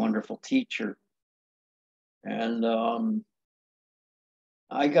extremely wonderful teacher. And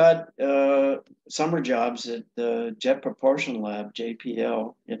I got summer jobs at the Jet Propulsion Lab,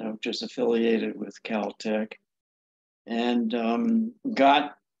 JPL, which is affiliated with Caltech, and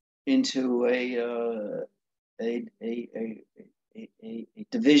got into a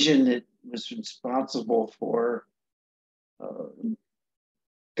division that was responsible for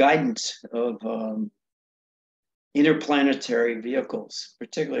guidance of interplanetary vehicles,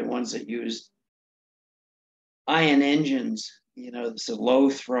 particularly ones that used ion engines. It's a low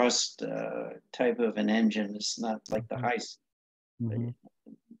thrust type of an engine. It's not like Mm-hmm.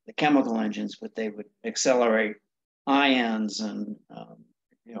 the chemical engines, but they would accelerate ions and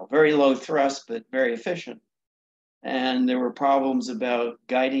very low thrust, but very efficient. And there were problems about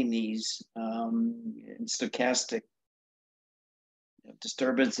guiding these in stochastic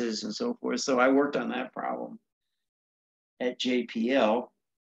disturbances and so forth. So I worked on that problem at JPL,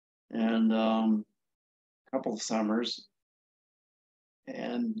 and a couple of summers.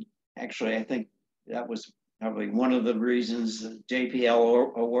 And actually, I think that was probably one of the reasons that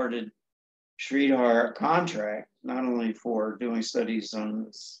JPL awarded Sridhar a contract, not only for doing studies on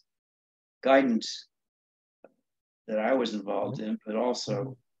this guidance that I was involved in, but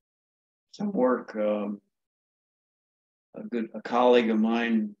also some work. A colleague of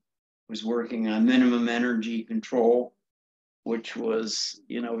mine was working on minimum energy control, which was,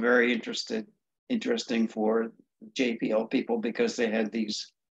 very interesting for JPL people, because they had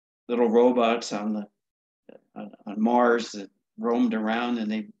these little robots on Mars that roamed around,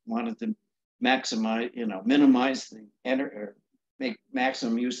 and they wanted to minimize the energy, or make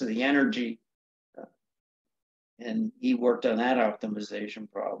maximum use of the energy. And he worked on that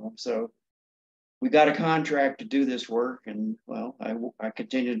optimization problem. So we got a contract to do this work, and well, I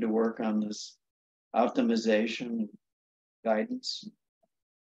continued to work on this optimization guidance.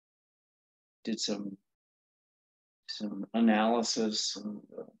 Did some analysis, and,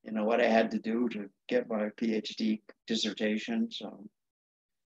 what I had to do to get my PhD dissertation. So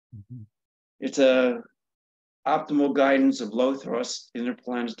it's a optimal guidance of low thrust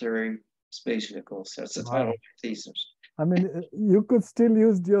interplanetary space vehicles. That's the title of the thesis. I mean, you could still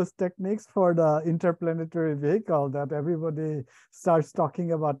use those techniques for the interplanetary vehicle that everybody starts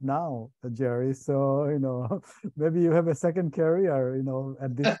talking about now, Jerry. So, maybe you have a second career,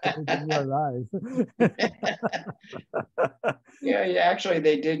 at this stage in your life. Yeah, actually,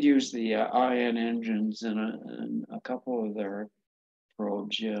 they did use the ion engines in a couple of their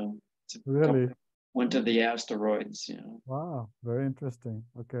probes. Yeah, really went to the asteroids. Wow, very interesting.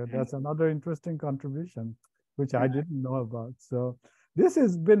 Okay, that's another interesting contribution, which I didn't know about. So this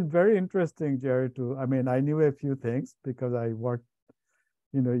has been very interesting, Jerry. I mean, I knew a few things because I worked,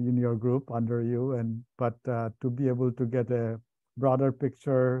 in your group under you, but to be able to get a broader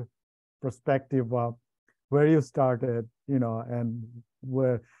picture perspective of where you started, and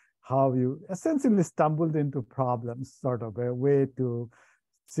how you essentially stumbled into problems, sort of a way to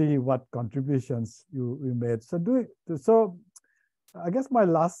see what contributions you made. So I guess my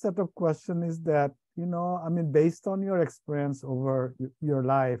last set of question is that, I mean, based on your experience over your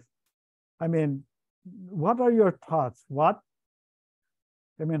life, I mean, what are your thoughts? How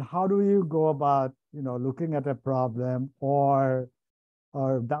do you go about, looking at a problem or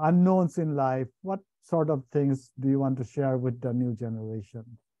the unknowns in life? What sort of things do you want to share with the new generation?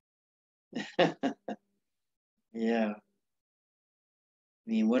 Yeah. I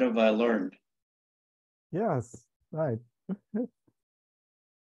mean, what have I learned? Yes, right.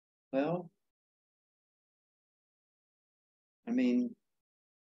 Well, I mean,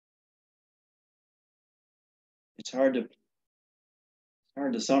 it's hard to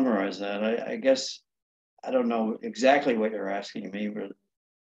summarize that. I guess I don't know exactly what you're asking me, but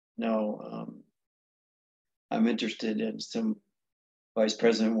no, I'm interested in some vice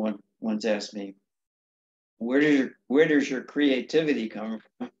president once asked me, where does your creativity come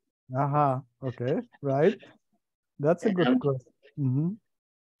from? Okay, right. That's a good question.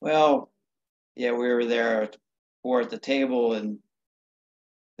 Well, yeah, we were there at the table, and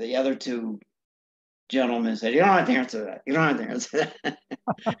the other two gentlemen said, "You don't have to answer that. You don't have to answer that."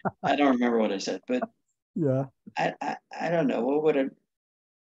 I don't remember what I said, but yeah, I don't know. What would it?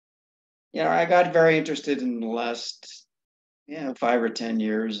 I got very interested in the last 5 or 10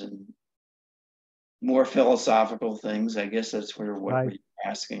 years, and more philosophical things. I guess that's what we're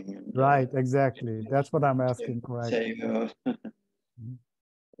asking. And, right, exactly. That's what I'm asking, correct.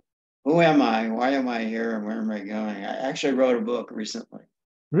 Who am I? Why am I here? And where am I going? I actually wrote a book recently.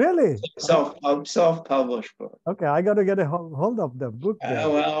 Really? Self-published book. Okay, I got to get a hold of the book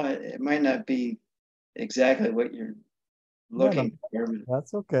then. Well, it might not be exactly what you're looking for.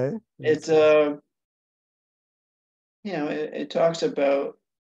 That's okay. It's it talks about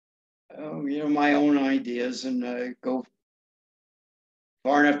my own ideas, and go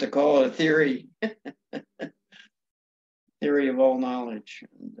far enough to call it a theory. Theory of all knowledge.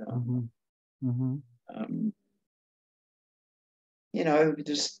 And, I've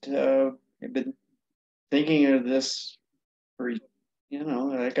just I've been thinking of this for,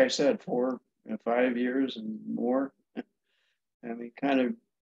 like I said, 4 or 5 years and more. I mean, kind of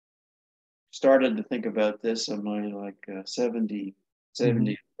started to think about this on my 70th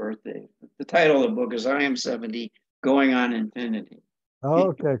birthday. The title of the book is I Am 70, Going on Infinity.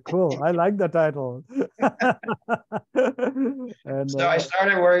 Okay, cool. I like the title. And so I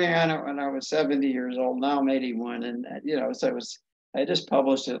started working on it when I was 70 years old. Now I'm 81, and so I just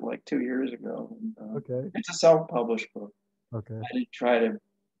published it like 2 years ago. Okay, it's a self-published book. Okay, I didn't try to,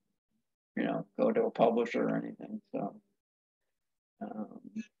 go to a publisher or anything. So,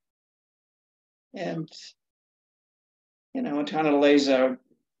 and it kind of lays out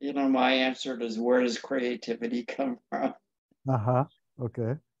You know, my answer is, where does creativity come from? Uh-huh.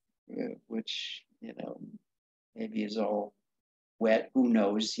 Okay. Which, maybe is all wet, who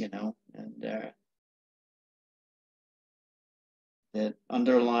knows, and that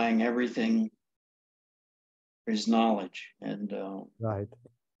underlying everything is knowledge. And Right.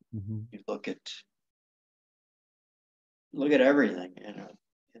 Mm-hmm. you look at everything,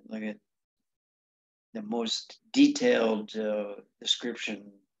 look at the most detailed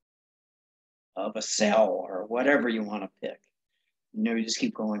description of a cell or whatever you want to pick. You just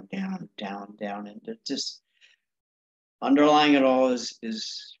keep going down, down, down, and it just underlying it all is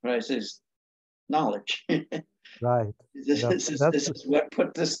what I say is knowledge. Right. This is what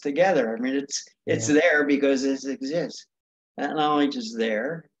put this together. I mean, it's Yeah. there because it exists. That knowledge is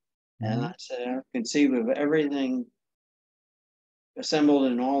there, and Mm-hmm. I said I conceive of everything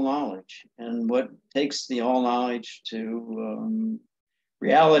assembled in all knowledge, and what takes the all knowledge to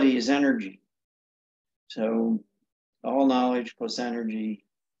reality is energy. So all knowledge plus energy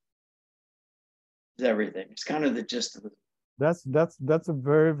is everything. It's kind of the gist of it. That's a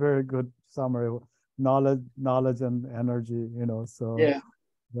very, very good summary. Knowledge and energy, so Yeah,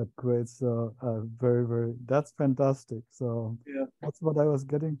 that creates very, very, that's fantastic. So yeah. that's what I was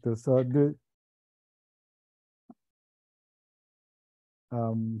getting to. So I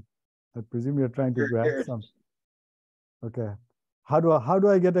presume you're trying to grab Here, some. Okay. How do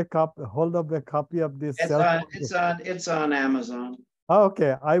I get hold of a copy of this it's cell on phone? it's on Amazon. Oh,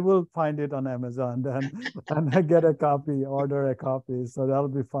 okay, I will find it on Amazon then, and I get a copy, order a copy. So that'll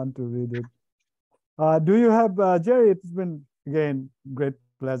be fun to read it. Do you have, Jerry? It's been again great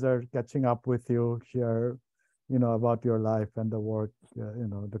pleasure catching up with you, share, about your life and the work,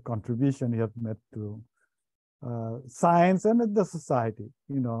 the contribution you have made to science and the society.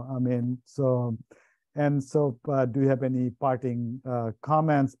 I mean, so. And so, do you have any parting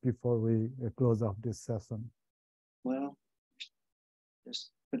comments before we close off this session? Well, it's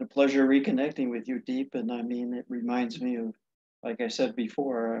been a pleasure reconnecting with you, Deep. And I mean, it reminds me of, like I said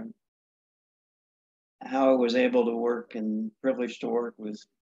before, how I was able to work and privileged to work with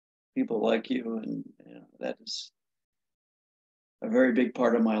people like you. And that is a very big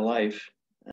part of my life.